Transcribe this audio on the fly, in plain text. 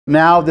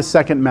Now the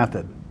second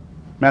method,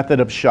 method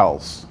of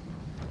shells.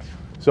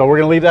 So we're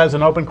going to leave that as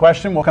an open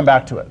question. We'll come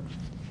back to it.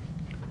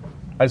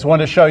 I just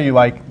wanted to show you,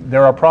 like,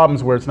 there are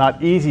problems where it's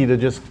not easy to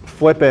just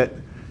flip it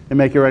and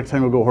make your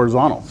rectangle go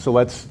horizontal. So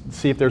let's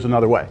see if there's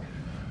another way.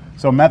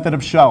 So method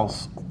of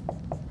shells.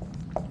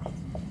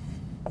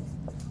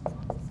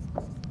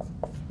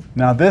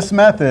 Now this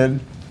method,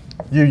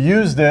 you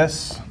use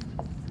this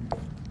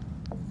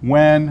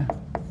when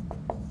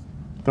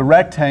the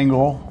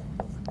rectangle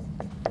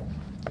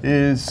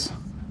is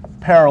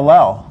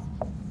parallel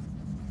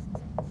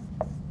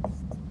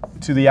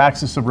to the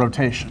axis of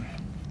rotation.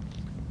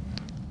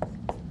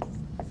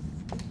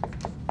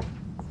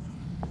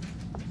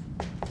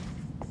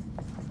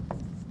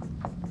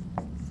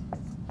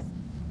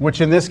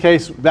 Which in this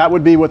case, that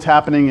would be what's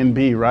happening in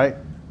B, right?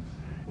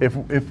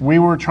 If we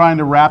were trying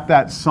to wrap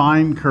that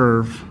sine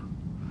curve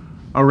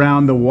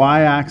around the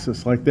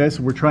y-axis like this,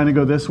 we're trying to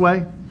go this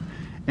way,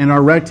 and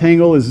our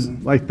rectangle is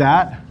like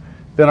that,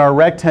 then our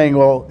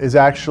rectangle is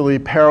actually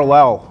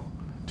parallel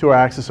to our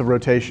axis of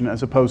rotation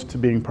as opposed to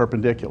being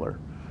perpendicular.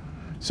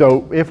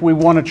 So if we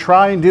want to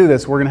try and do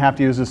this, we're going to have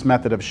to use this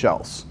method of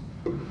shells.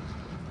 All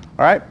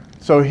right,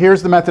 so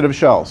here's the method of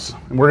shells.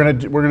 And we're going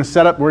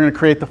to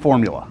create the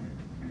formula.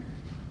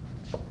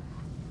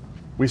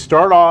 We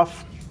start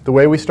off the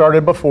way we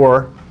started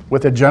before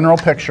with a general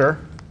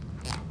picture.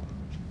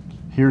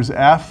 Here's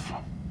f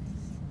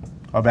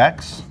of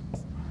x.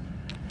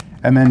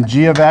 And then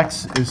g of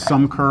x is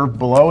some curve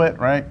below it,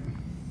 right?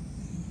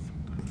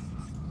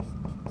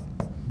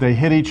 They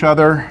hit each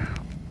other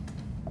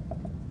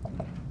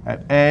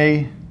at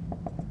A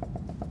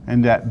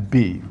and at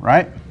B,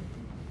 right?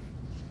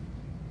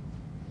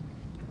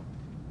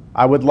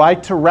 I would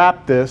like to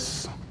wrap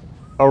this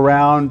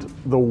around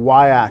the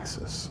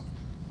y-axis.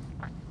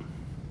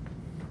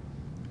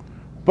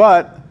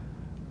 But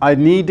I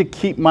need to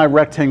keep my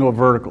rectangle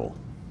vertical.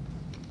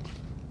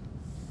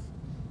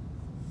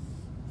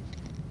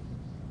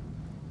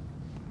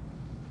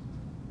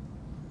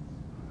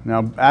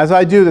 Now, as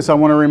I do this, I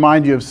want to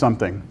remind you of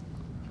something.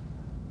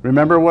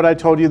 Remember what I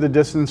told you the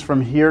distance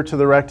from here to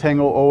the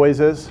rectangle always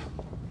is?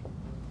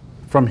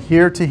 From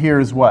here to here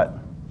is what?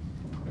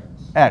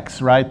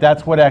 X, right?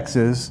 That's what x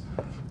is.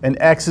 And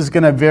x is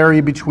going to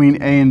vary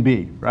between A and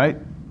B, right?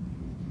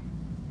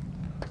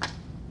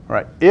 All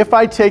right, if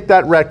I take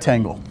that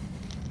rectangle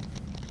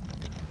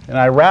and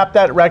I wrap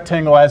that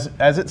rectangle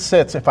as it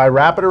sits, if I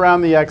wrap it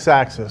around the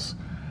x-axis,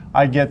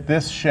 I get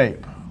this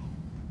shape.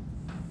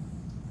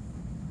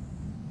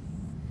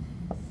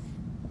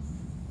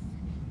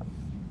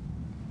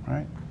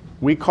 Right?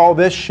 We call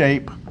this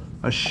shape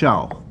a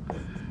shell.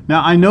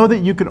 Now, I know that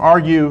you could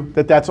argue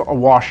that that's a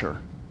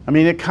washer. I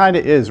mean, it kind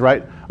of is,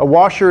 right? A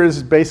washer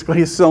is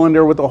basically a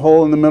cylinder with a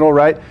hole in the middle,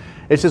 right?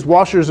 It's just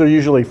washers are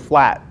usually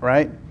flat,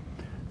 right?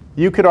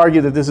 You could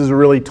argue that this is a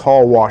really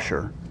tall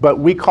washer, but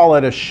we call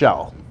it a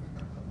shell.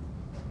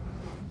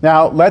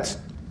 Now let's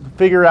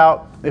figure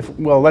out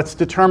let's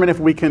determine if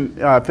we can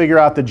figure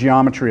out the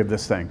geometry of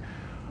this thing.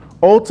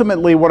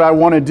 Ultimately, what I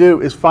want to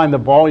do is find the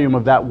volume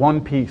of that one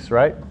piece,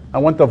 right? I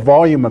want the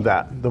volume of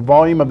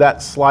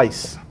that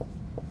slice.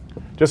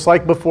 Just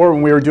like before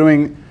when we were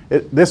doing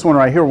this one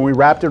right here, when we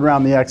wrapped it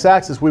around the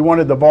x-axis, we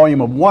wanted the volume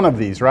of one of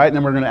these, right? And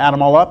then we're going to add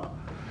them all up.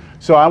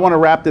 So I want to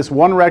wrap this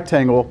one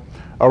rectangle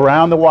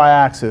around the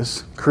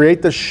y-axis,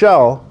 create the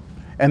shell,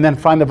 and then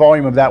find the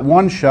volume of that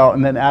one shell,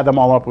 and then add them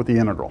all up with the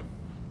integral.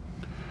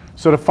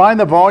 So to find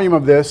the volume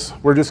of this,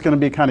 we're just going to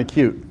be kind of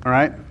cute, all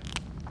right?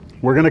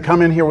 We're going to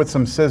come in here with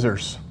some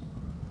scissors,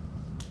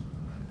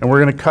 and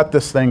we're going to cut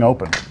this thing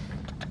open,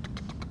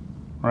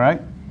 all right?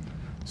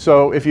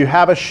 So if you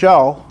have a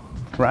shell,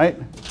 right,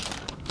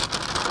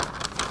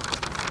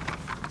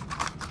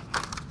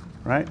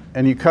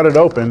 and you cut it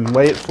open,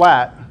 lay it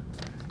flat,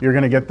 you're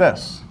going to get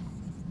this.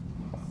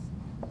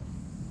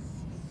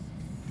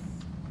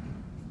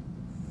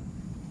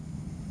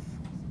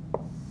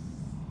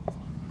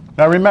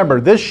 Now remember,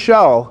 this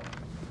shell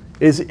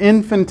is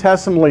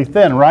infinitesimally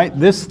thin, right?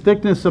 This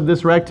thickness of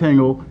this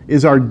rectangle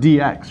is our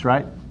dx,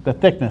 right? The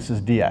thickness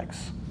is dx.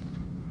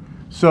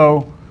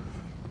 So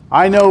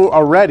I know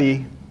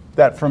already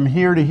that from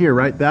here to here,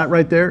 right? That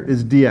right there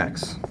is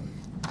dx,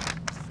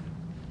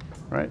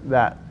 right?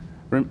 That.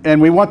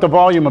 And we want the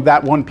volume of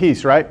that one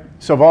piece, right?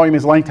 So volume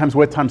is length times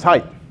width times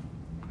height.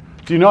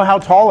 Do you know how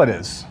tall it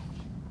is?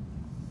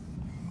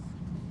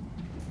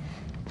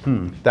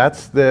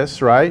 That's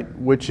this, right?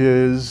 Which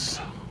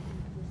is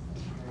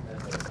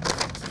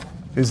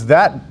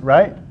that,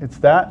 right? It's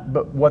that,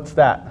 but what's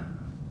that?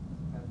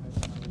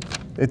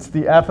 It's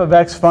the f of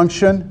x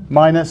function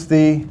minus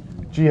the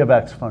g of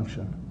x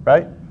function,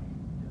 right?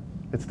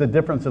 It's the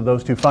difference of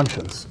those two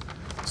functions.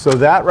 So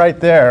that right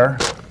there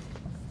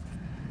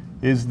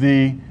is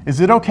is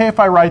it okay if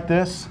I write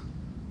this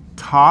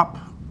top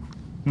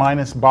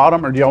minus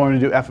bottom, or do y'all want me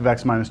to do f of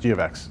x minus g of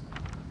x?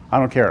 I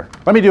don't care.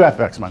 Let me do f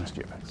of x minus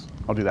g of x.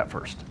 I'll do that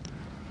first.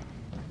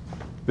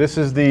 This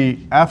is the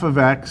f of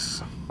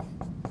x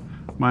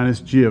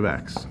minus g of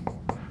x.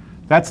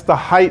 That's the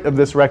height of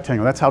this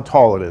rectangle. That's how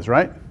tall it is,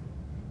 right?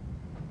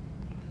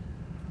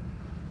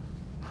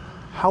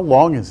 how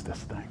long is this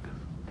thing?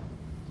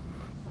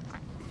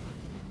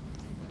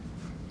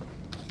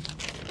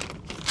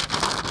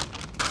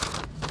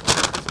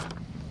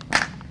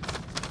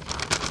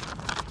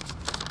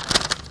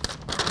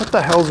 What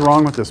the hell's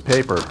wrong with this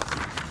paper?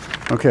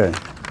 Okay,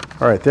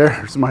 all right,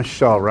 there's my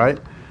shell, right?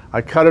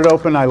 I cut it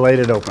open, I laid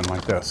it open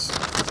like this.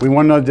 We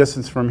want to know the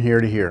distance from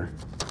here to here.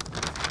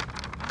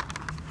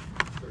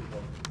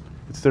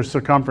 It's the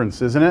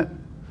circumference, isn't it?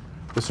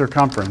 The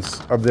circumference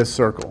of this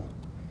circle.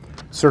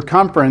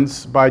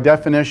 Circumference, by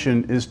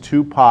definition, is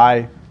 2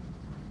 pi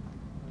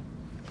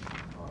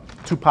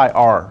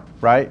r,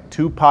 right?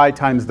 2 pi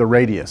times the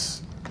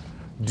radius.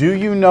 Do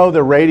you know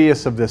the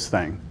radius of this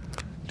thing?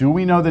 Do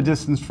we know the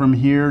distance from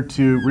here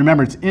to,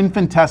 remember, it's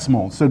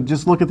infinitesimal, so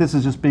just look at this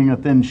as just being a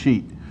thin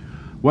sheet.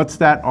 What's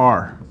that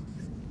r?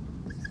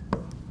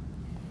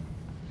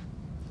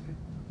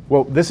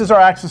 Well, this is our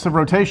axis of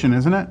rotation,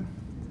 isn't it?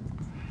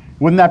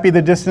 Wouldn't that be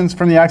the distance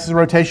from the axis of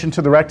rotation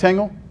to the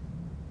rectangle?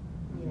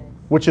 Yes.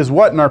 Which is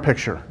what in our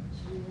picture?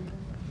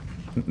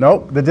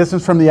 Nope, the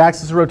distance from the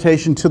axis of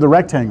rotation to the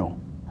rectangle.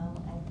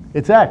 Oh,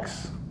 it's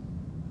x,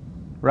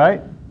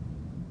 right?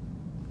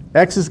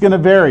 X is going to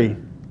vary.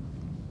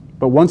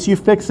 But once you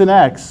fix an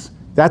x,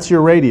 that's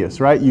your radius,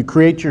 right? You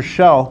create your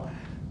shell.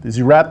 As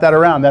you wrap that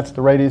around, that's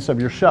the radius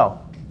of your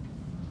shell.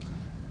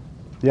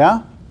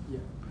 Yeah? Yeah.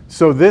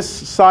 So this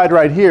side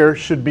right here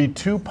should be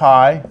 2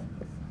 pi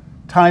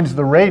times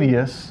the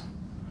radius,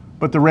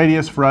 but the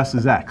radius for us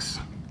is x.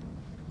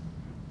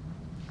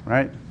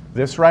 Right?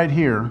 This right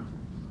here,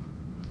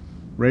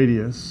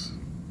 radius,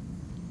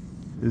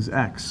 is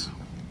x.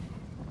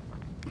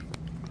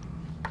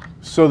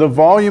 So the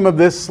volume of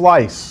this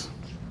slice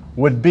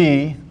would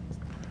be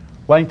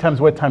length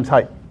times width times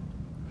height.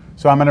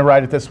 So I'm going to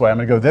write it this way. I'm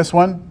going to go this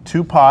one,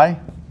 2 pi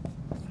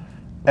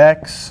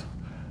x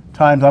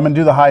times, I'm going to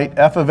do the height,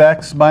 f of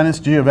x minus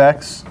g of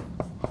x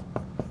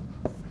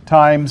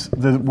times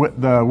the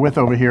width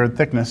over here,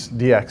 thickness,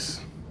 dx.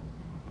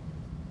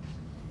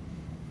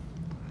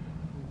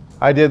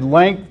 I did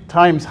length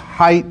times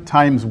height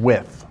times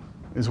width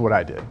is what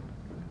I did.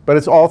 But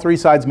it's all three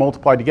sides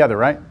multiplied together,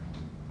 right?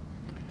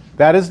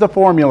 That is the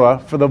formula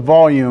for the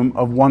volume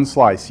of one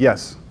slice.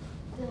 Yes?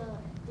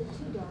 The two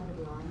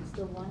dotted lines,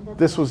 the one that's...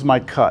 This was my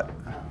cut.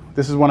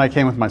 This is when I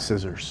came with my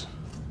scissors.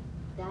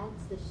 That's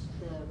the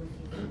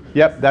review.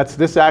 Yep, that's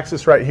this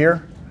axis right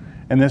here.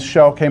 And this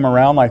shell came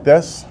around like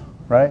this,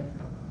 right?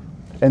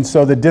 And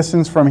so the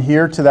distance from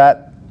here to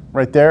that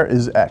right there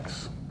is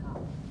x.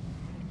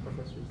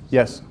 Professor,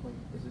 yes?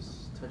 Is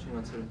this touching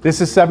on 7.3?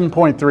 This is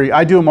 7.3.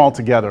 I do them all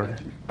together.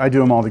 I do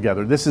them all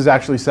together. This is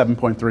actually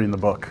 7.3 in the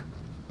book.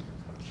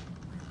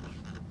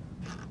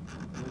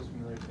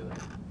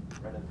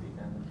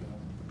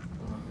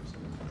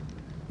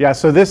 Yeah,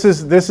 so this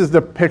is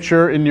the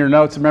picture in your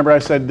notes. Remember I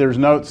said there's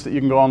notes that you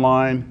can go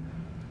online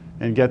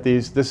and get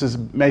these. This is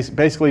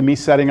basically me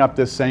setting up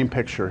this same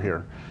picture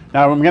here.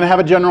 Now I'm going to have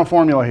a general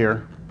formula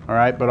here, all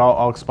right, but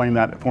I'll explain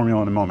that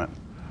formula in a moment.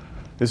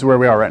 This is where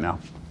we are right now.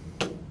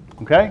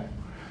 Okay?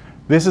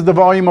 This is the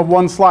volume of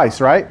one slice,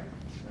 right?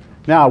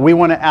 Now we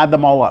want to add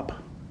them all up.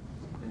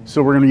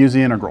 So we're going to use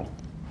the integral.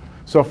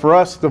 So for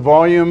us, the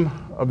volume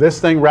of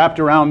this thing wrapped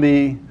around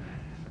the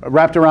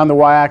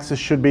y-axis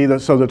should be,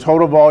 so the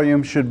total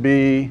volume should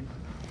be,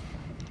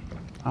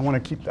 I want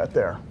to keep that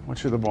there. What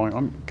should the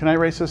volume, can I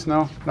erase this?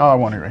 No? No, I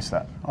won't erase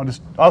that.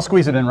 I'll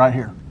squeeze it in right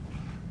here.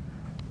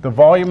 The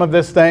volume of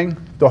this thing,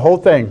 the whole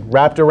thing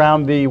wrapped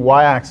around the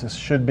y-axis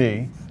should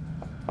be,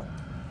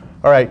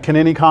 all right, can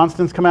any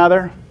constants come out of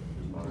there?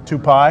 2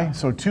 pi,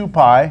 so 2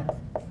 pi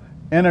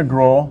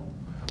integral,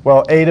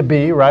 well, a to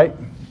b, right?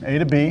 A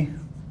to b.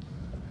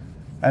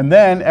 And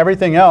then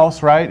everything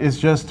else, right, is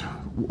just,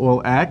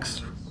 well,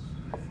 x.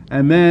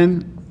 And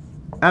then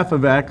f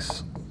of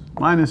x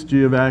minus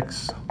g of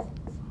x.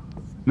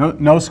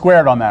 No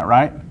squared on that,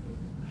 right?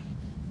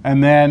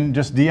 And then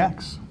just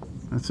dx.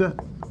 That's it.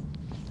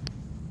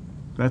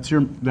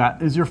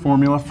 That is your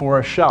formula for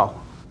a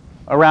shell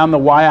around the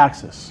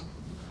y-axis.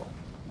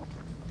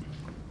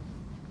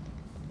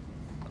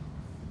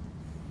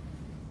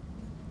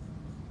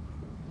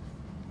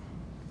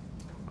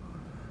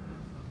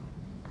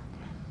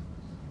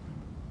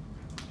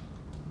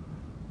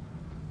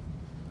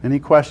 Any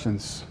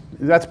questions?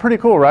 That's pretty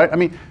cool, right? I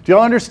mean, do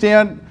y'all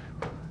understand?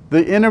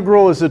 The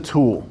integral is a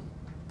tool.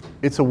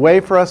 It's a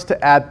way for us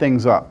to add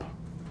things up.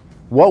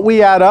 What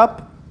we add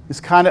up is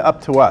kind of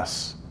up to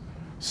us.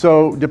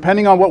 So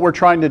depending on what we're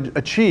trying to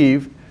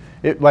achieve,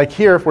 like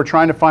here, if we're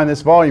trying to find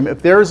this volume,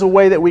 if there's a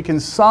way that we can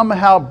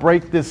somehow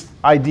break this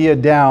idea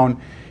down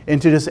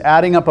into just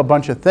adding up a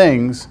bunch of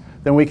things,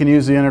 then we can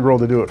use the integral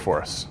to do it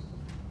for us.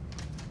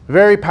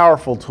 Very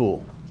powerful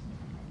tool.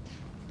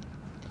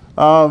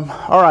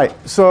 All right,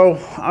 so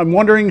I'm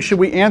wondering, should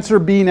we answer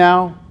B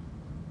now?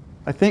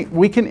 I think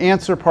we can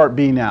answer part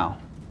B now.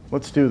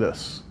 Let's do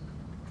this.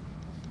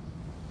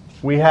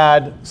 We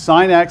had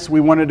sine x,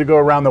 we wanted to go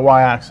around the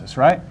y-axis,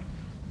 right?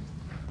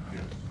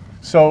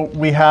 So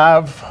we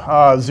have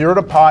 0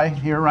 to pi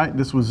here, right?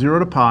 This was 0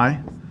 to pi.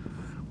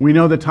 We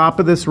know the top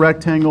of this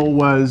rectangle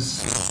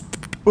was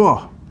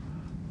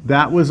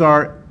That was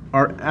our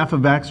f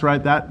of x,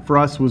 right? That for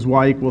us was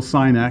y equals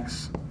sine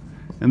x.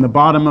 And the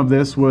bottom of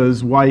this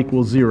was y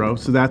equals 0.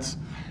 So that's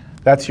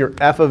your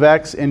f of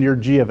x and your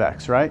g of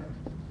x, right?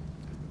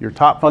 Your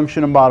top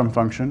function and bottom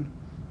function.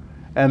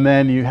 And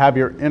then you have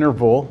your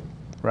interval,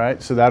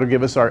 right? So that'll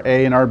give us our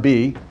a and our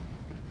b.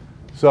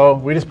 So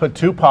we just put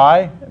 2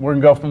 pi. We're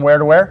going to go from where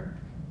to where?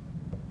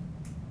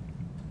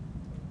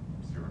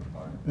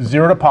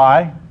 0 to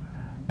pi.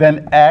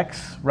 Then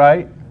x,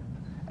 right?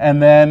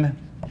 And then,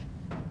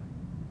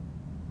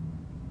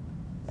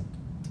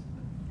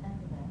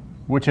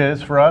 which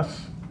is for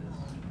us?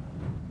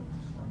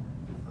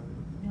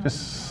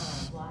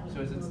 Just.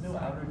 So is it still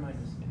outer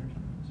minus inner?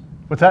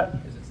 What's that?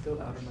 Is it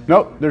still outer minus?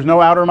 Nope, there's no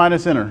outer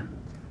minus inner.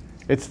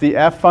 It's the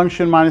f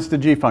function minus the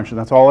g function.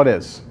 That's all it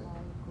is.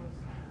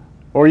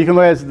 Or you can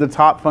look at it as the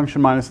top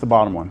function minus the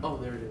bottom one. Oh,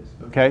 there it is.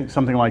 Okay,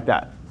 something like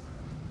that.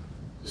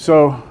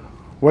 So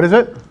what is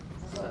it?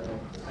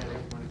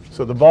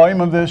 So the volume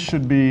of this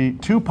should be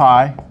 2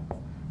 pi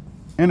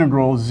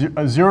integral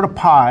 0 to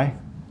pi,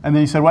 and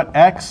then you said what?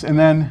 X, and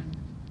then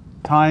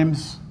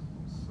times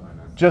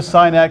just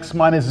sine x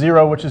minus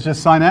 0, which is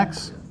just sine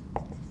x,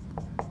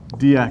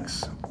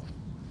 dx.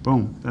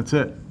 Boom, that's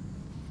it.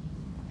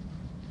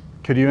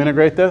 Could you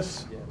integrate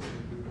this? Yeah.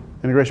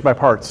 Integration by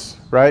parts,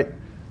 right?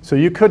 So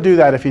you could do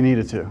that if you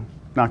needed to.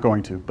 Not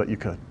going to, but you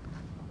could.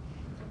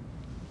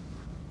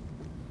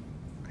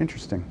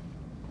 Interesting.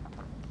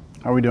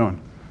 How are we doing?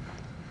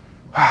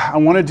 I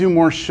want to do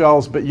more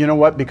shells, but you know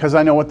what? Because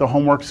I know what the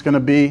homework's going to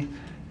be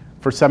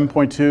for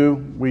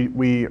 7.2,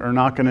 we are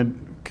not going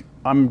to,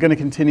 I'm going to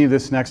continue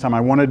this next time. I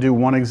want to do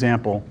one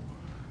example.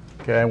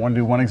 Okay, I want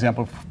to do one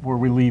example before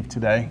we leave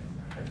today.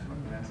 I just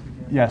wanted to ask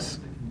again. Yes.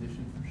 The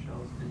condition for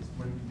shells is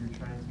when you're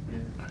trying to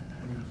get,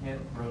 when you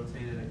can't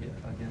rotate it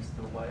against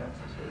the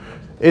y-axis or the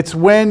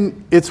x-axis.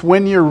 It's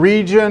when your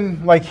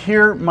region, like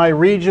here, my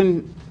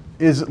region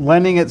is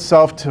lending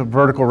itself to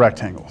vertical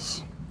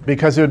rectangles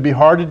because it would be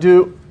hard to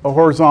do a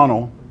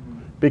horizontal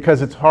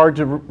because it's hard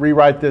to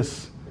rewrite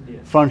this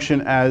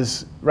function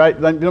as,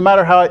 right, like, no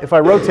matter how, if I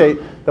rotate,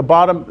 the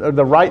bottom, or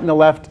the right and the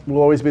left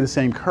will always be the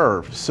same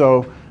curve.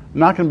 So I'm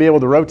not going to be able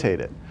to rotate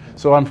it.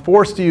 So I'm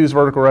forced to use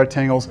vertical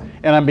rectangles,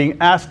 and I'm being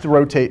asked to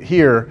rotate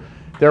here.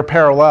 They're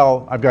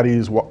parallel. I've got to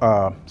use,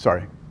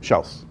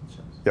 shells.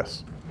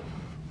 Yes.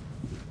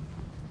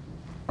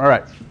 All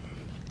right.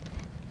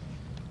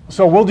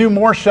 So we'll do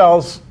more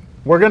shells.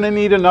 We're going to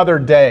need another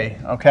day,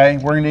 okay?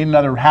 We're going to need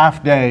another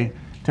half day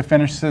to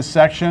finish this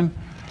section.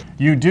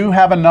 You do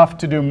have enough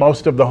to do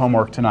most of the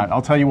homework tonight.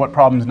 I'll tell you what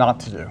problems not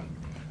to do.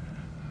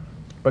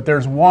 But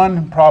there's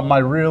one problem I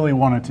really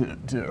wanted to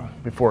do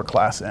before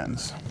class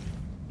ends.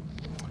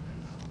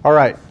 All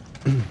right.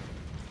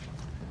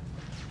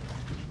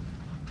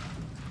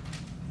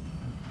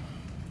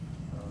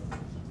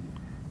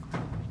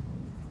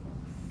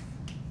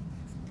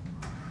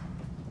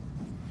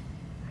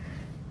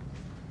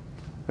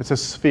 It's a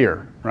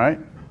sphere, right?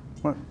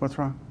 What's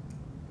wrong?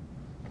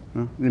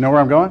 No? You know where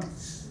I'm going?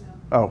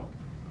 Oh,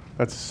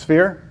 that's a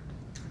sphere?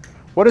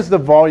 What is the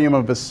volume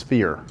of a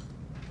sphere?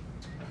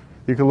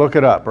 You can look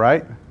it up,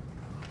 right?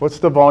 What's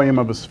the volume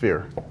of a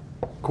sphere,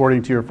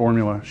 according to your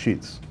formula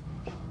sheets?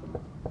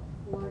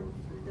 1/3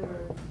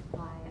 pi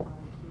r cubed.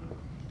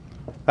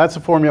 That's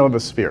the formula of a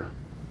sphere,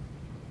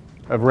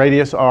 of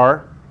radius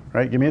r,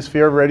 right? Give me a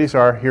sphere of radius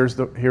r. Here's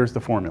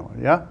the formula,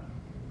 yeah?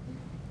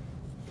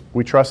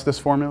 We trust this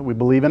formula? We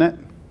believe in it?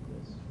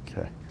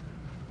 Okay.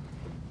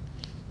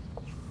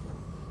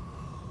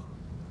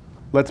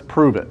 Let's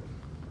prove it.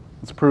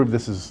 Let's prove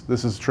this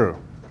is true.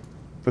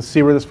 Let's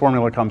see where this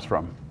formula comes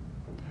from.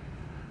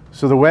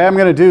 So the way I'm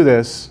going to do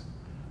this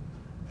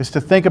is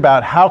to think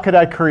about how could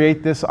I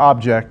create this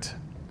object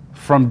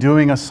from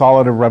doing a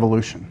solid of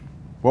revolution?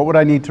 What would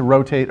I need to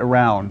rotate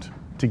around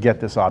to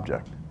get this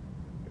object?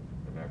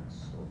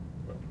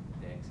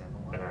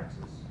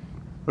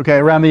 Okay,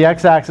 around the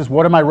x-axis,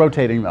 what am I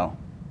rotating though?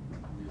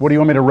 What do you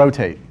want me to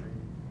rotate?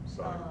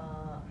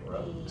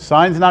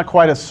 Sine's not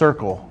quite a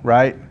circle,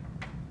 right?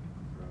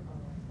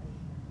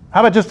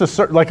 How about just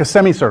like a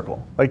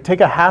semicircle? Like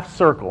take a half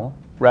circle,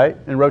 right,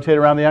 and rotate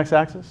around the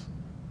x-axis?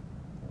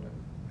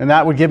 And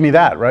that would give me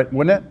that, right?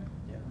 Wouldn't it?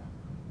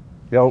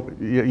 Yeah.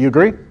 You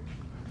agree?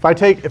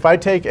 If I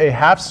take a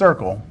half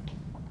circle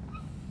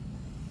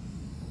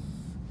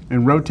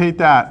and rotate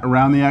that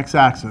around the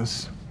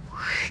x-axis,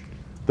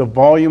 the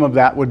volume of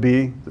that would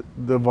be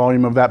the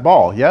volume of that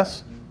ball,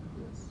 yes?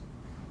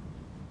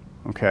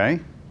 Okay.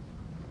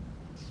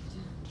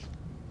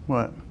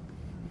 What?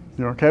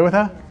 You're okay with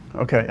that?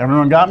 Okay,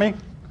 everyone got me?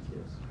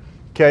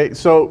 Okay,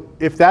 so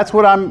if that's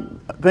what I'm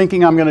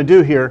thinking I'm going to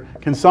do here,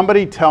 can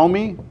somebody tell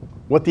me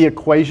what the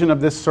equation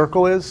of this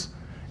circle is?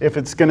 If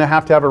it's going to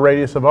have a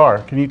radius of r.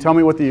 Can you tell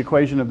me what the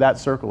equation of that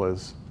circle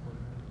is?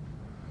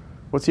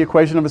 What's the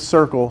equation of a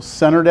circle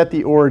centered at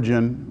the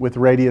origin with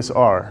radius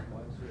r?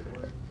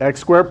 X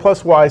squared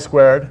plus y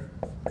squared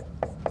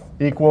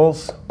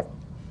equals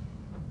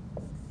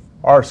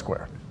r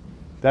squared.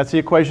 That's the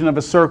equation of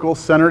a circle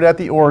centered at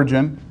the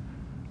origin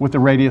with the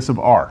radius of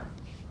r.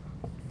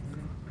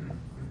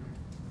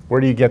 Where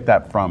do you get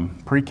that from?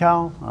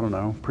 Pre-cal? I don't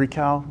know.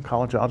 Pre-cal,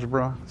 college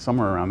algebra,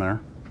 somewhere around there.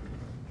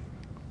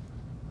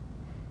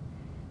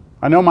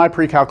 I know my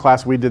pre-cal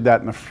class, we did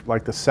that in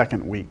the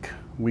second week.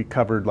 We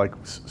covered like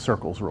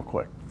circles real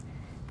quick.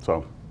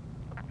 So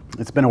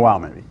it's been a while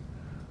maybe.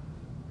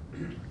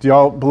 Do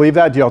y'all believe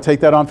that? Do y'all take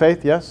that on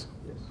faith? Yes?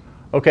 Yes.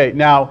 Okay,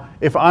 now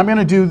if I'm going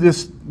to do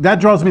this, that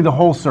draws me the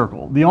whole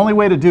circle. The only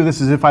way to do this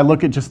is if I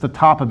look at just the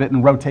top of it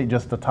and rotate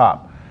just the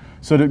top.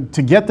 So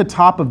to get the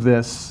top of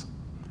this,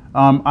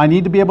 I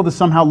need to be able to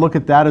somehow look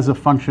at that as a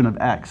function of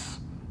x.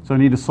 So I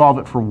need to solve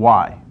it for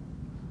y.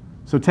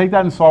 So take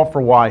that and solve for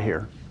y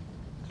here.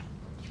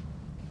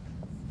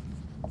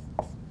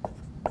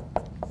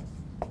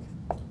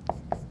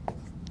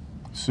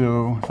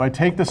 So if I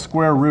take the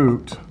square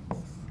root,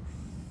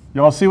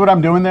 y'all see what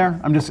I'm doing there?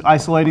 I'm just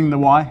isolating the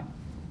y.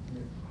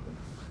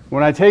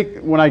 When I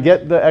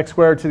get the x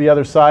squared to the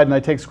other side and I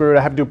take square root,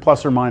 I have to do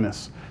plus or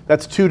minus.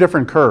 That's two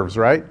different curves,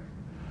 right?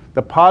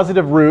 The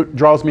positive root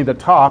draws me the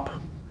top,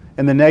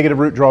 and the negative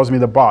root draws me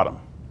the bottom.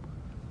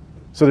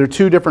 So they're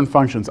two different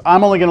functions.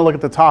 I'm only going to look at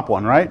the top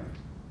one, right?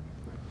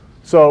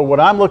 So what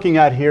I'm looking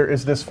at here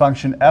is this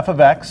function f of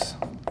x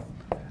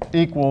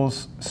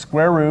equals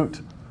square root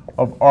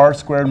of r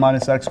squared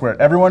minus x squared.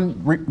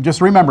 Everyone,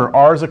 just remember,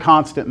 r is a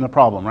constant in the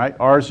problem, right?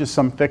 R is just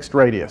some fixed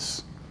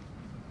radius.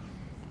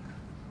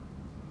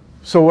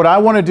 So what I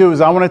want to do is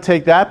I want to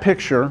take that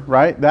picture,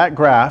 right, that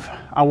graph.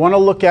 I want to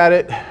look at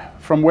it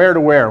from where to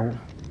where.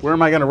 Where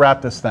am I going to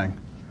wrap this thing?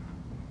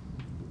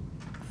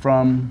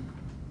 From,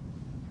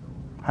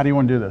 how do you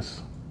want to do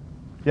this?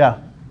 Yeah?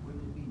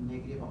 Wouldn't it be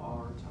negative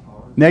r to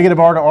r? Negative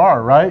r to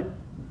r, right?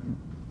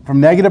 From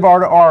negative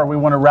r to r, we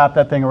want to wrap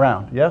that thing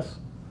around, yes?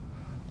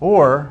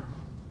 Or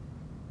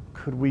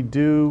could we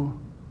do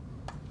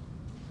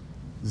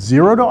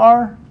 0 to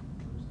r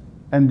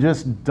and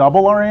just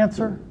double our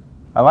answer?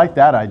 I like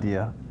that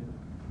idea.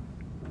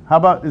 How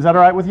about, is that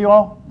all right with you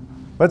all?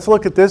 Let's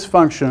look at this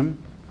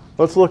function.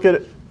 Let's look at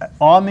it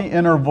on the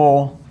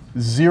interval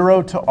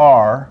 0 to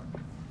r.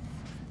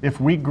 If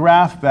we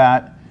graph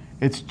that,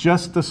 it's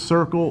just the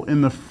circle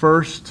in the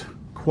first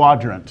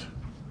quadrant.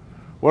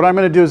 What I'm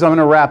going to do is I'm going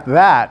to wrap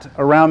that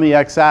around the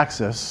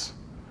x-axis,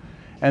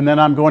 and then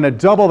I'm going to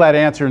double that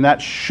answer, and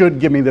that should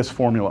give me this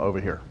formula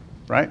over here,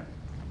 right?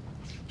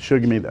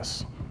 Should give me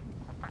this.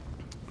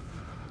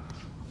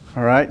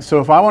 All right,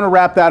 so if I want to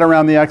wrap that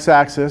around the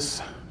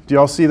x-axis, do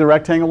y'all see the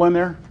rectangle in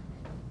there?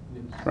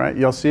 Yes. Right,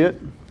 y'all see it?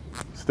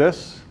 It's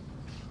this,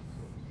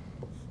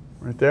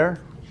 right there.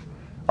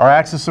 Our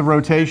axis of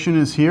rotation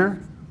is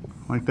here,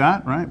 like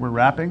that, right? We're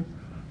wrapping.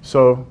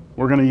 So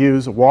we're going to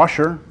use a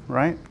washer,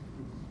 right?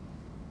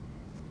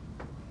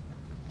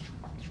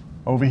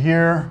 Over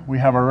here, we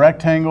have our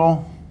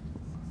rectangle.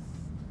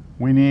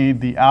 We need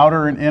the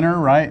outer and inner,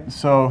 right?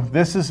 So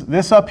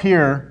this up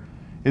here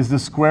is the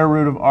square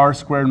root of r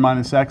squared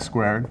minus x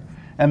squared.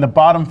 And the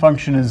bottom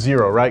function is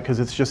 0, right? Because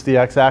it's just the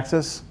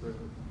x-axis.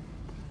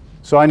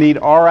 So I need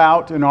r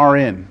out and r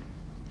in.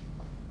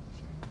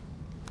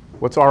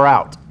 What's r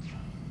out?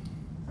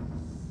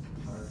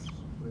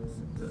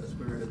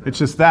 It's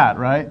just that,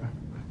 right?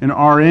 And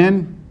r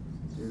in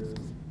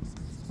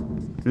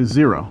is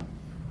 0.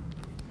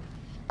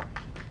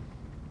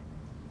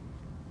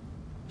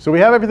 So we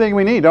have everything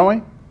we need, don't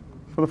we,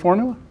 for the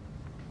formula?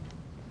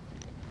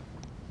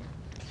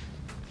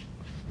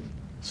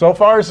 So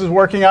far, this is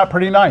working out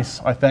pretty nice,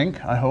 I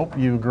think. I hope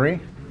you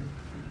agree.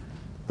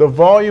 The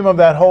volume of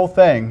that whole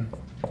thing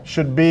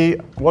should be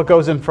what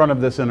goes in front of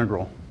this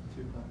integral.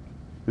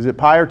 Is it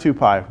pi or 2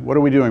 pi? What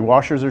are we doing,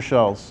 washers or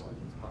shells?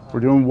 We're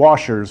doing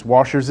washers.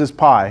 Washers is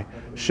pi.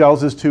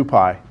 Shells is 2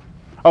 pi.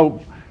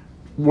 Oh,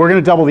 we're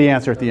going to double the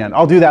answer at the end.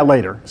 I'll do that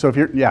later. So if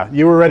you're, yeah,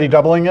 you were already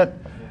doubling it?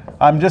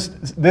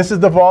 This is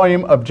the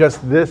volume of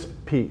just this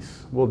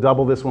piece. We'll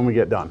double this when we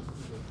get done.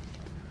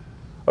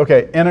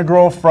 Okay,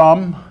 integral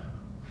from,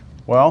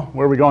 well,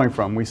 where are we going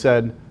from? We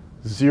said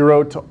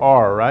 0 to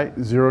r, right?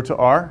 0 to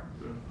r.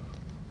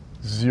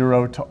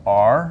 0 to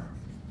r.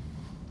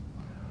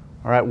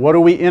 All right, what are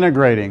we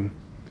integrating?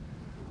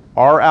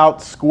 R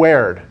out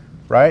squared,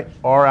 right?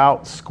 R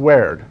out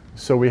squared.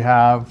 So we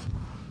have,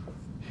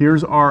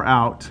 here's r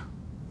out,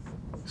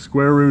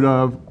 square root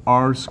of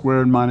r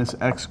squared minus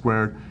x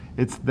squared.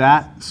 It's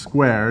that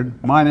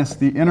squared minus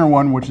the inner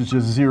one, which is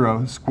just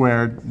 0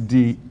 squared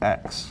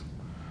dx.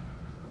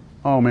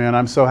 Oh man,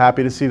 I'm so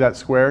happy to see that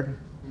squared.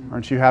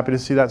 Aren't you happy to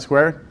see that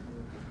squared?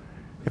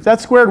 If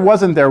that squared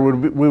wasn't there,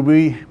 would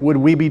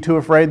we be too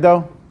afraid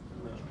though?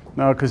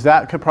 No, because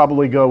that could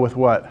probably go with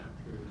what?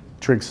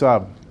 Trig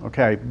sub.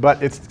 Okay,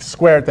 but it's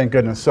squared, thank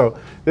goodness. So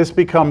this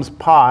becomes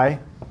pi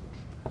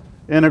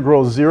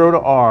integral 0 to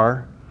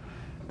r.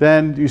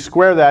 Then you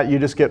square that, you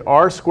just get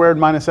r squared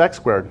minus x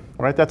squared,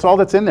 right? That's all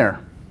that's in there,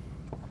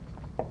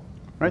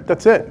 right?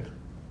 That's it.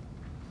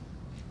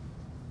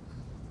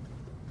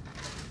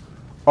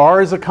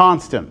 R is a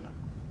constant.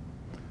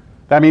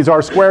 That means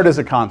r squared is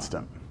a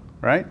constant,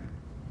 right?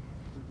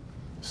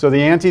 So the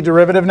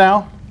antiderivative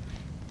now.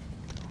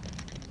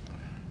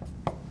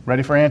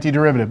 Ready for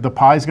antiderivative. The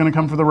pi is going to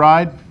come for the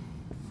ride.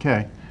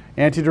 Okay.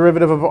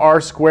 Antiderivative of r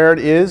squared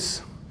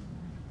is,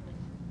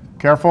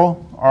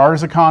 careful, r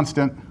is a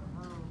constant. 1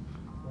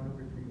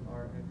 over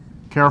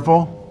 3rx.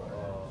 Careful,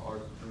 R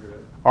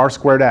squared. r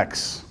squared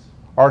x.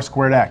 R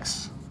squared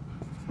x.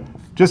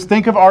 Just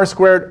think of r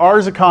squared. R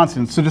is a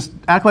constant, so just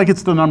act like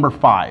it's the number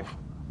 5.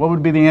 What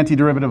would be the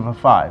antiderivative of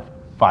 5?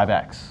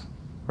 5x,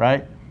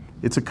 right?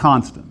 It's a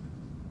constant.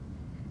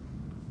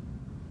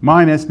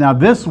 Minus, now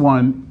this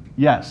one,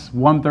 yes,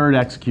 1/3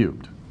 x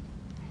cubed.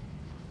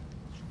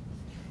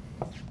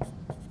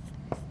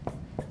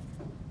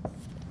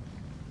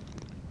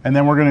 And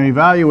then we're going to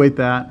evaluate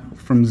that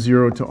from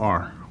 0 to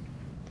r.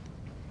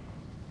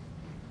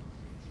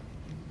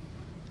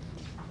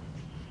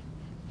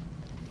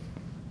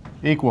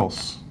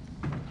 Equals.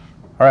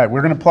 All right,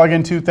 we're going to plug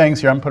in 2 things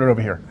here. I'm going to put it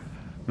over here.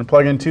 I'm going to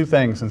plug in 2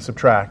 things and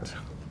subtract.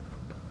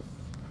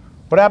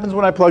 What happens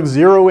when I plug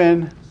 0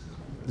 in?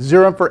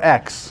 0 for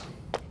x.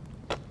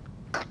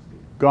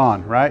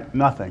 Gone, right?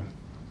 Nothing.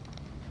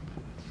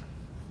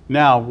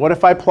 Now, what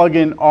if I plug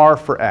in r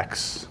for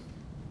x?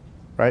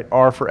 Right,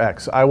 r for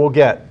x. I will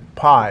get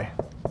pi.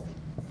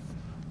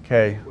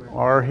 Okay,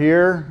 r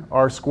here,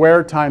 r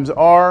squared times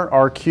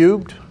r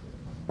cubed,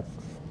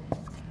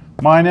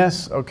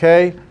 minus,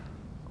 okay,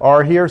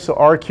 r here, so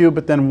r cubed,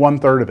 but then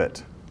 1/3 of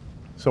it.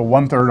 So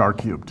 1/3 r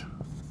cubed. It's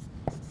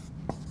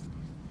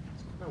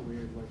kind of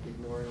weird, like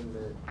ignoring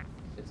that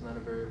it's not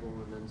a variable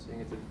and then saying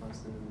it's a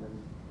constant and then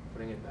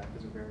putting it back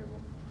as a variable.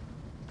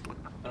 I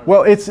don't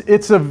Well, know.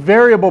 it's a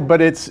variable,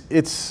 but it's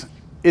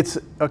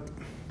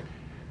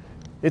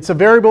a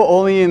variable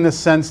only in the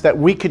sense that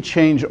we could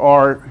change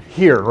r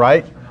here,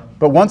 right?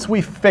 But once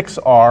we fix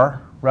r,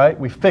 right,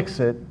 we fix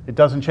it, it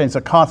doesn't change, it's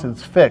a constant,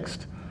 it's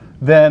fixed,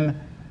 then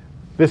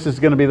this is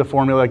going to be the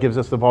formula that gives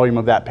us the volume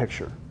of that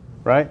picture,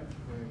 right?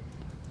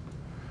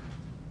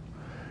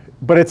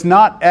 But it's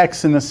not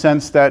x in the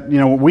sense that, you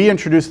know, we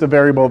introduced the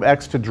variable of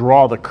x to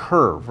draw the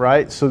curve,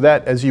 right? So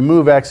that as you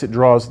move x, it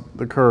draws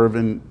the curve,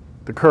 and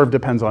the curve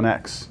depends on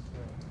x.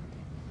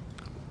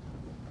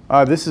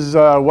 This is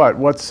what?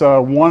 What's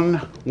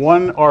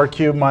 1 r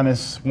cubed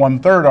minus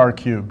 1/3 r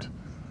cubed?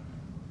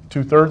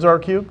 2/3 r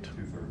cubed?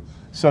 2/3.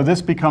 So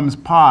this becomes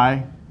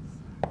pi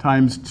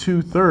times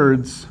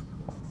 2/3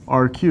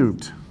 r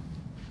cubed.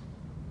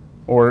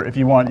 Or if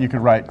you want, you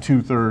could write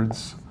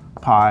 2/3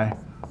 pi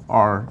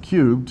r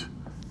cubed.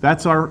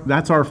 That's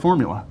our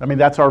formula. I mean,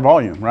 that's our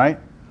volume, right?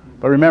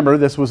 But remember,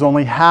 this was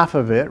only half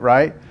of it,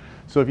 right?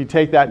 So if you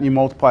take that and you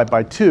multiply it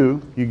by 2,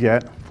 you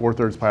get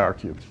 4/3 pi r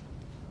cubed.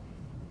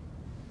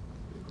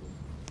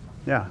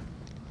 Yeah.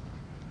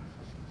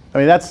 I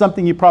mean, that's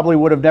something you probably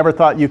would have never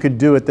thought you could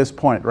do at this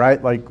point, right?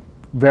 Like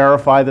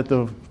verify that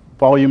the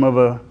volume of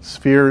a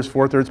sphere is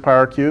 4/3 pi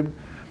r cubed.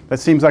 That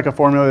seems like a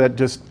formula that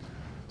just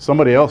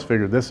somebody else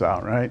figured this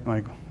out, right?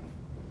 Like,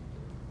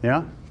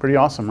 yeah, pretty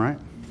awesome, right?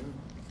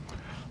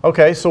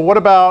 Okay, so what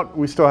about,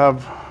 we still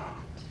have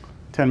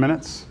 10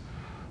 minutes.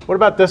 What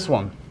about this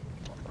one?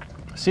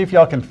 See if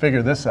y'all can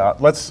figure this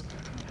out. Let's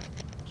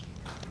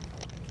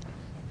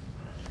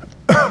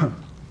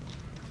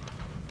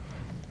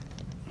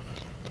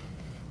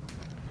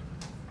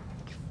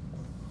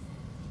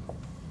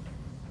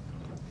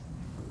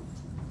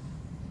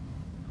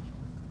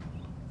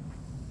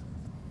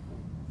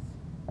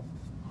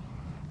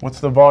what's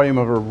the volume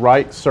of a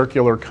right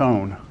circular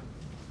cone?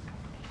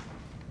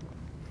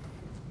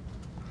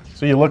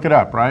 So you look it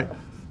up, right?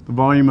 The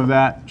volume of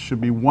that should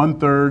be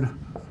 1/3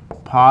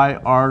 pi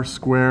r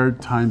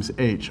squared times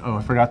h. Oh,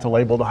 I forgot to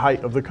label the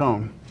height of the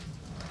cone.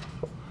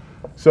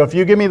 So if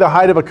you give me the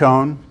height of a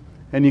cone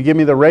and you give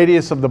me the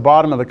radius of the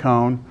bottom of the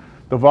cone,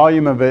 the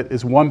volume of it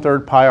is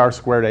 1/3 pi r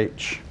squared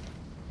h.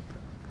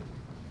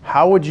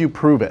 How would you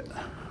prove it?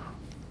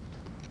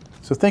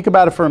 So think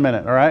about it for a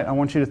minute, all right? I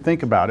want you to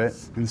think about it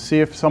and see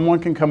if someone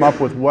can come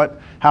up with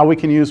how we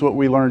can use what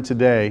we learned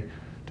today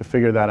to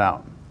figure that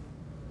out.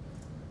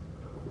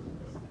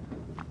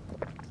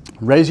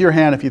 Raise your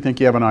hand if you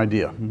think you have an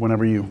idea,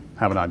 whenever you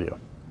have an idea.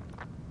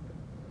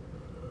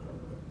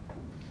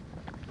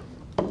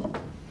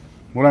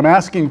 What I'm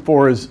asking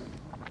for is,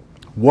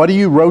 what do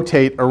you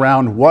rotate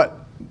around what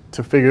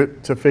to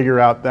figure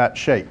out that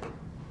shape?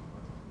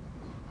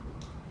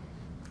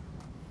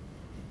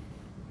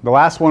 The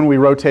last one we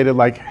rotated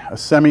like a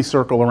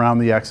semicircle around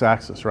the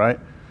x-axis, right?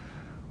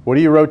 What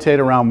do you rotate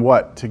around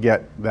what to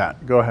get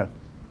that? Go ahead.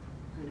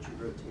 Couldn't you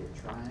rotate a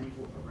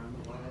triangle around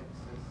the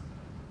y-axis?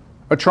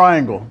 A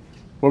triangle.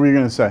 What were you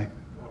going to say?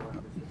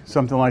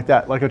 Something like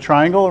that. Like a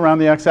triangle around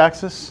the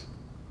x-axis?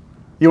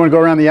 You want to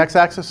go around the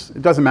x-axis?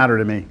 It doesn't matter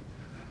to me.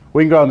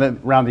 We can go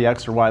around the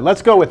x or y.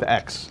 Let's go with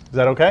x. Is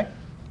that okay?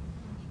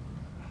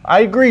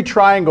 I agree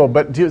triangle,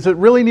 but does it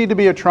really need to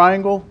be a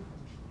triangle?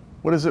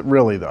 What is it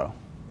really, though?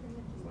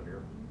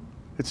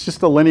 It's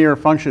just a linear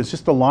function. It's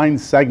just a line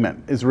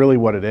segment is really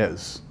what it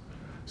is.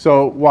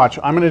 So watch.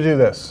 I'm going to do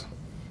this.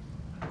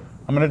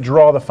 I'm going to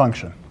draw the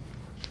function.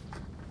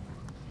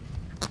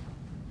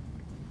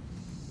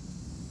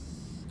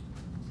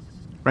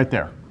 Right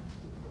there.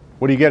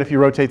 What do you get if you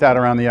rotate that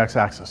around the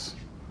x-axis?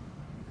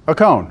 A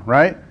cone,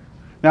 right?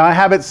 Now I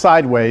have it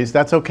sideways.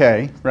 That's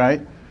okay, right?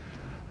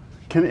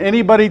 Can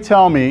anybody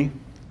tell me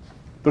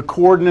the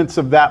coordinates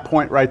of that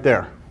point right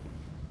there?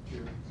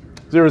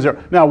 0,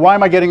 0. Now, why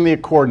am I getting the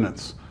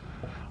coordinates?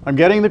 I'm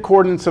getting the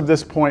coordinates of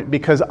this point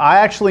because I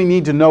actually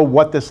need to know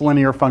what this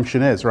linear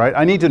function is, right?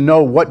 I need to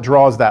know what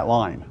draws that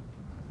line.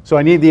 So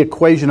I need the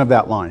equation of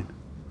that line.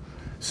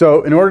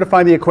 So in order to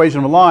find the equation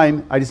of a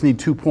line, I just need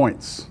 2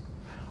 points.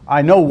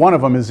 I know one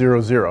of them is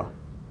 0, 0.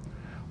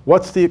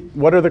 What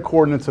are the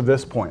coordinates of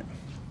this point?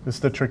 This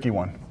is the tricky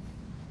one.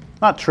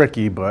 Not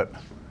tricky, but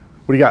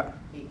what do you got?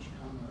 H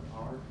comma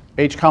R.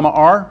 H comma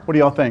R? What do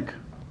y'all think?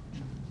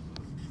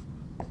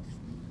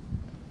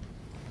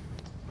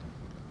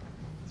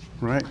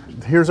 Right?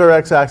 Here's our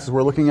x-axis.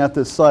 We're looking at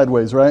this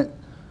sideways, right?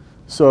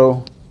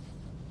 So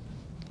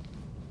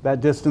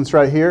that distance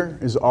right here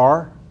is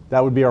R.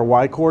 That would be our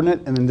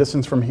y-coordinate, and then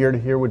distance from here to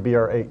here would be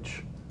our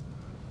h.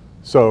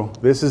 So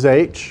this is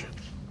h,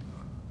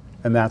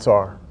 and that's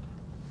R.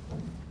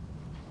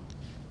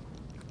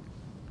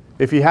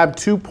 If you have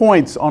 2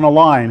 points on a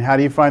line, how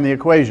do you find the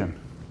equation?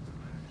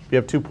 If you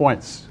have 2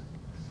 points,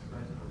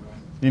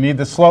 you need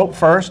the slope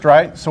first,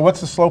 right? So what's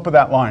the slope of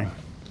that line?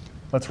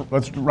 Let's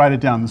write it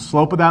down. The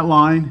slope of that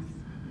line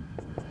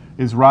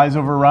is rise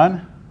over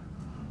run,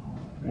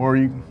 or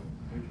you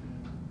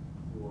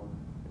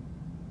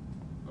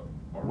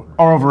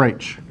R over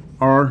h.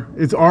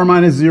 It's r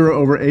minus 0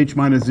 over h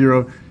minus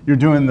 0. You're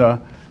doing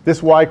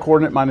this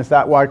y-coordinate minus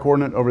that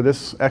y-coordinate over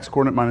this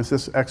x-coordinate minus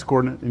this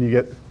x-coordinate, and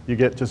you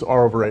get just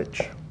r over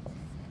h.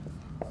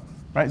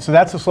 Right? So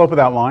that's the slope of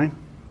that line.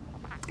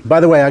 By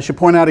the way, I should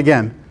point out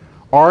again,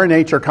 r and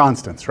h are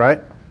constants, right?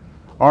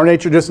 R and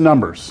h are just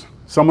numbers.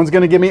 Someone's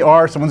going to give me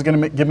r, someone's going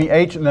to give me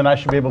h, and then I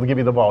should be able to give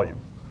you the volume.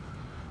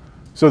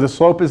 So the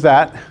slope is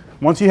that.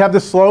 Once you have the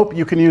slope,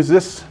 you can use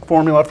this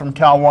formula from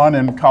Cal 1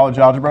 and college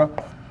algebra.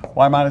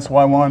 Y minus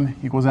y1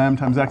 equals m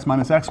times x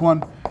minus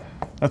x1.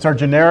 That's our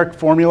generic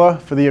formula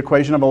for the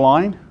equation of a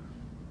line.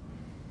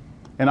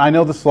 And I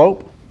know the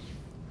slope.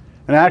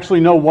 And I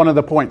actually know one of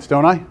the points,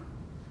 don't I?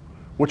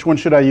 Which one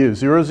should I use,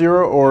 0,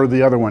 0 or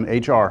the other one,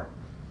 hr? 0, 0.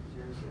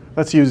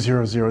 Let's use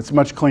 0, 0. It's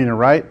much cleaner,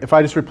 right? If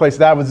I just replace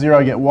that with 0,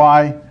 I get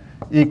y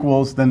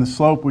equals then the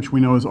slope, which we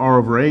know is r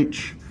over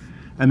h.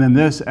 And then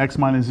this, x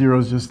minus 0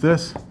 is just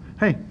this.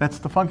 Hey, that's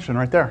the function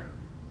right there.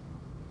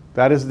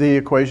 That is the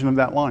equation of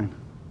that line.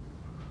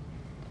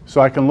 So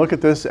I can look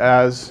at this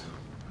as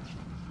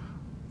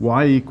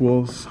y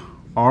equals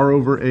r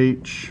over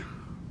h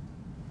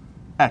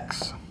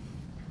x.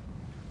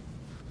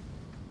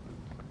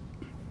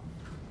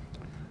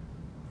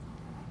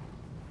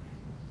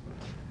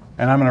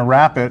 And I'm going to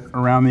wrap it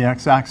around the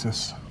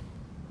x-axis.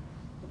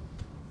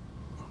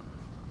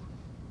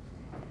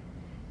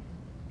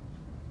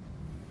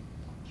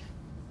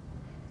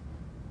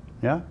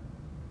 Yeah?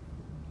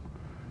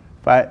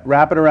 If I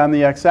wrap it around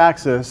the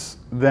x-axis,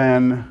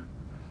 then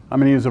I'm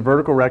going to use a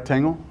vertical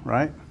rectangle,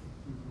 right?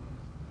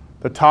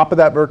 The top of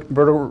that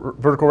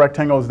vertical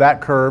rectangle is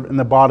that curve, and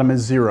the bottom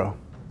is 0.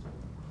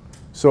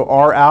 So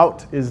r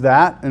out is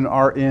that, and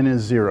r in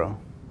is 0.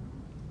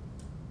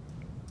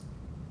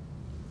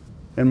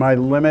 And my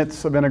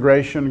limits of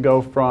integration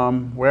go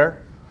from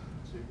where?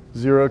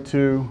 0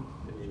 to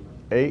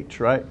h,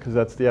 right? Because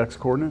that's the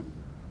x-coordinate.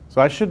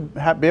 So I should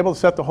be able to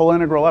set the whole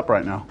integral up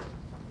right now.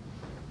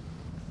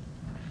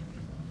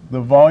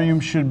 The volume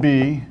should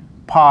be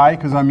pi,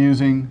 because I'm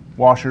using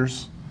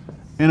washers,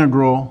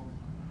 integral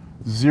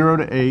 0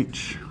 to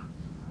h,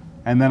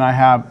 and then I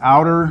have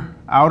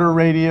outer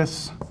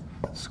radius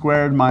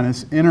squared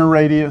minus inner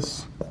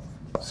radius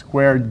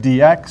squared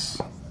dx.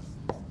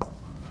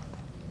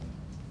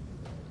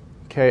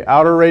 Okay,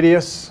 outer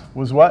radius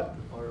was what?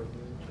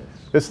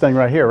 This thing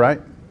right here,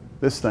 right?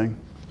 This thing.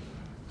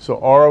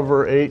 So r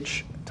over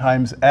h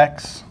times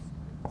x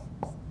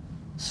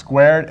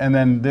squared, and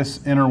then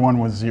this inner one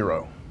was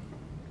 0.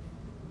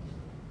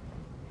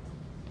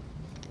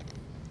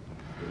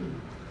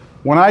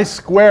 When I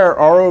square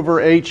r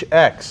over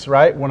hx,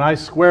 right? When I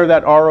square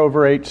that r over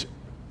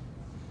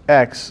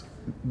hx,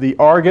 the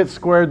r gets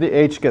squared, the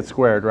h gets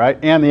squared, right?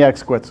 And the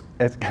x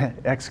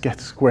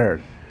gets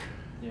squared.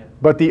 Yeah.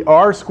 But the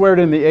r squared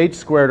and the h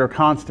squared are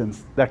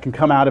constants that can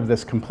come out of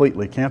this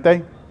completely, can't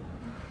they?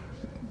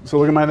 So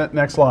look at my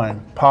next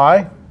line.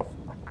 Pi,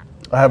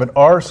 I have an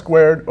r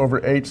squared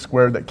over h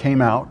squared that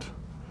came out.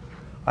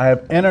 I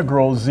have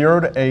integral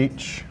 0 to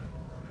h,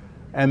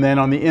 and then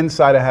on the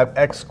inside I have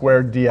x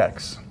squared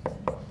dx,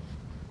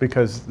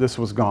 because this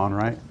was gone,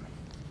 right?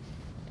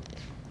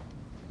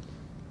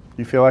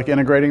 You feel like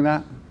integrating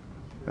that?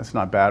 That's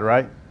not bad,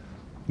 right?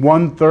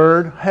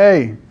 1/3,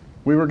 hey,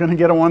 we were going to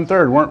get a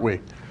 1/3, weren't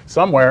we?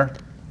 Somewhere,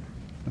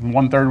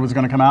 1/3 was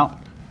going to come out.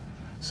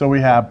 So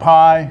we have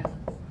pi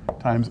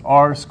times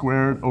r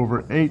squared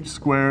over h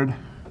squared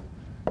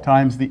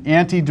times the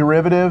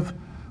antiderivative,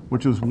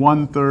 which is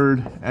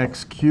 1/3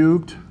 x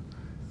cubed,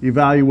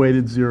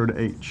 evaluated 0 to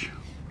h.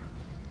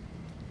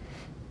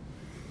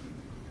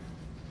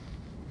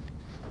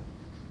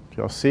 Do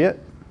y'all see it?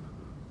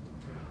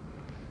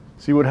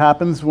 See what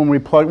happens when we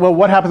plug, well,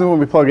 what happens when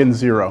we plug in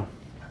 0?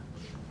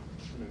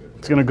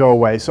 It's going to go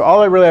away. So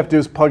all I really have to do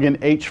is plug in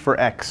h for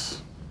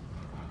x.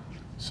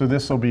 So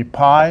this will be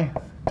pi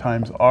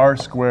times r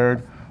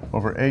squared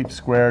over h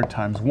squared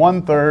times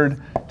 1/3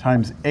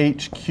 times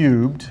h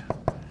cubed.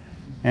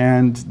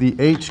 And the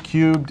h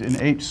cubed and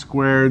h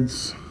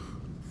squareds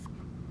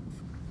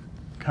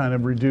kind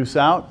of reduce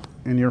out,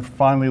 and you're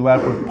finally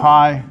left with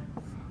pi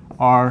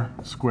r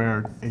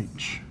squared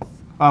h.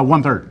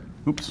 1/3.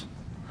 Oops,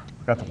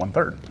 got the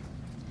 1/3.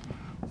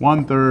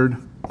 1/3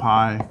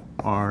 pi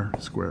r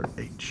squared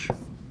h.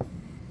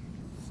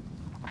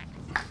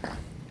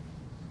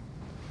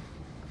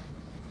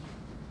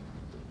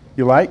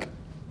 You like?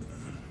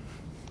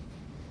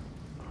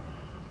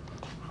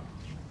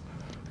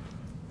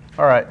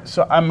 All right,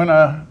 so I'm going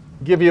to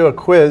give you a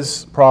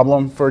quiz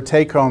problem for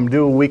take home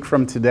due a week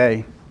from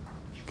today.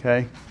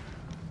 Okay?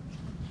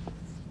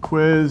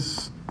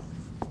 Quiz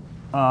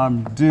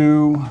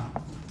due,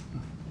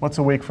 what's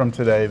a week from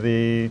today?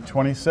 The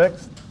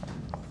 26th?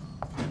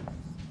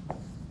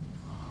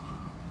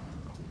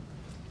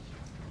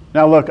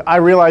 Now look, I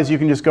realize you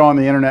can just go on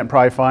the internet and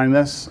probably find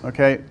this,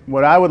 okay?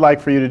 What I would like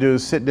for you to do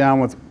is sit down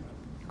with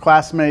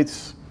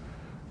classmates,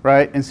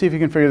 right, and see if you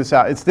can figure this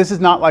out. This is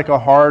not like a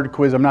hard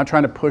quiz. I'm not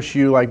trying to push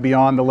you like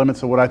beyond the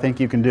limits of what I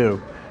think you can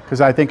do, because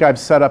I think I've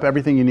set up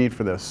everything you need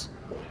for this.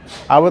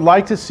 I would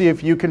like to see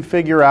if you can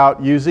figure out,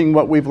 using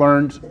what we've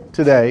learned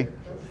today,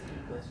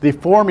 the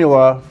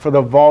formula for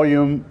the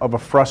volume of a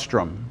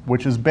frustrum,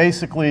 which is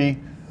basically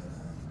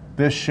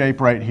this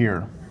shape right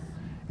here.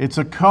 It's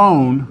a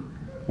cone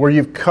where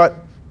you've cut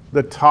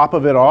the top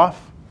of it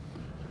off.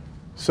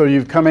 So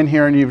you've come in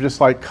here and you've just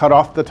like cut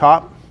off the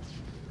top,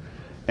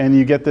 and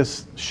you get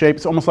this shape.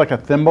 It's almost like a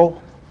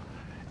thimble.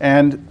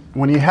 And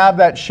when you have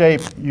that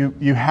shape,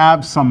 you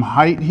have some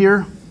height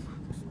here.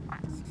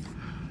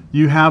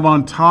 You have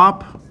on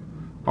top,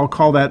 I'll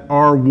call that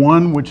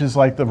R1, which is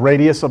like the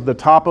radius of the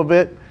top of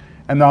it.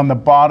 And on the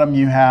bottom,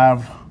 you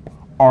have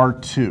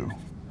R2.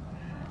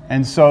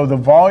 And so the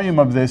volume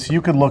of this,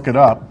 you could look it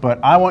up, but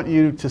I want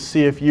you to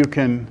see if you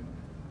can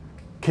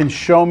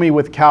show me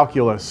with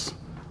calculus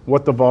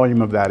what the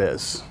volume of that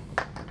is.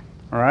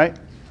 All right?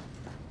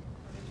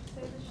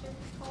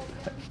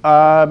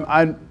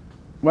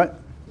 What?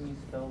 Can you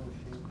spell the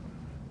shape?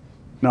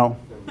 No.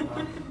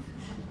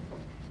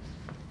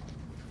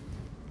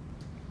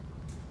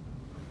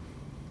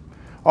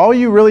 All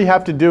you really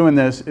have to do in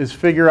this is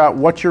figure out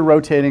what you're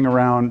rotating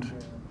around,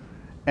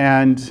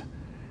 and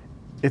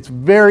it's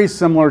very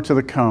similar to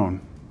the cone.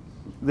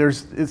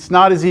 It's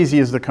not as easy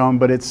as the cone,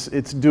 but it's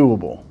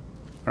doable.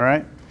 All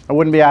right? I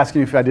wouldn't be asking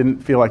you if I didn't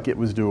feel like it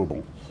was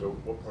doable. So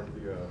what part of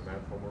the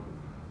math homework?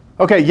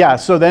 Okay, yeah,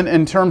 so then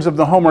in terms of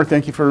the homework,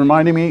 thank you for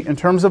reminding me. In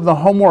terms of the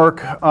homework,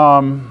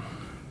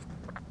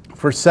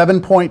 for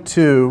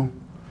 7.2,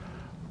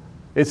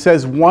 it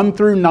says 1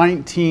 through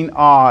 19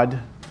 odd,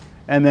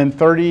 and then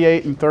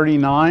 38 and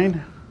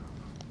 39.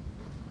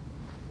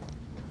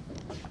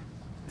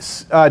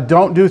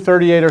 Don't do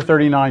 38 or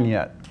 39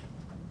 yet,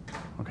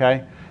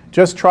 okay?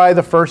 Just try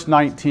the first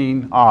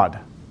 19 odd.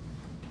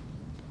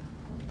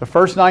 The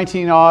first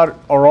 19 odd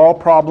are all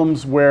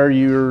problems where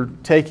you're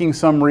taking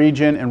some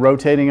region and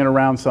rotating it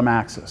around some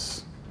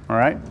axis, all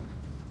right?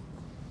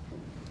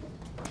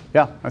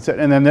 Yeah, that's it.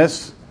 And then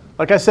this,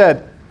 like I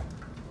said,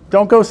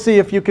 don't go see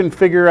if you can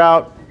figure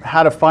out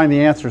how to find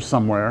the answer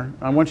somewhere.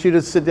 I want you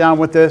to sit down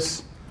with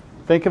this.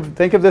 Think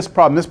of this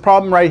problem. This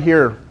problem right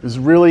here is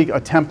really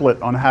a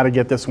template on how to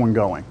get this one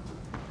going.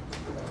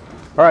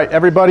 All right,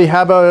 everybody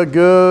have a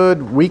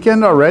good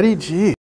weekend already? Gee.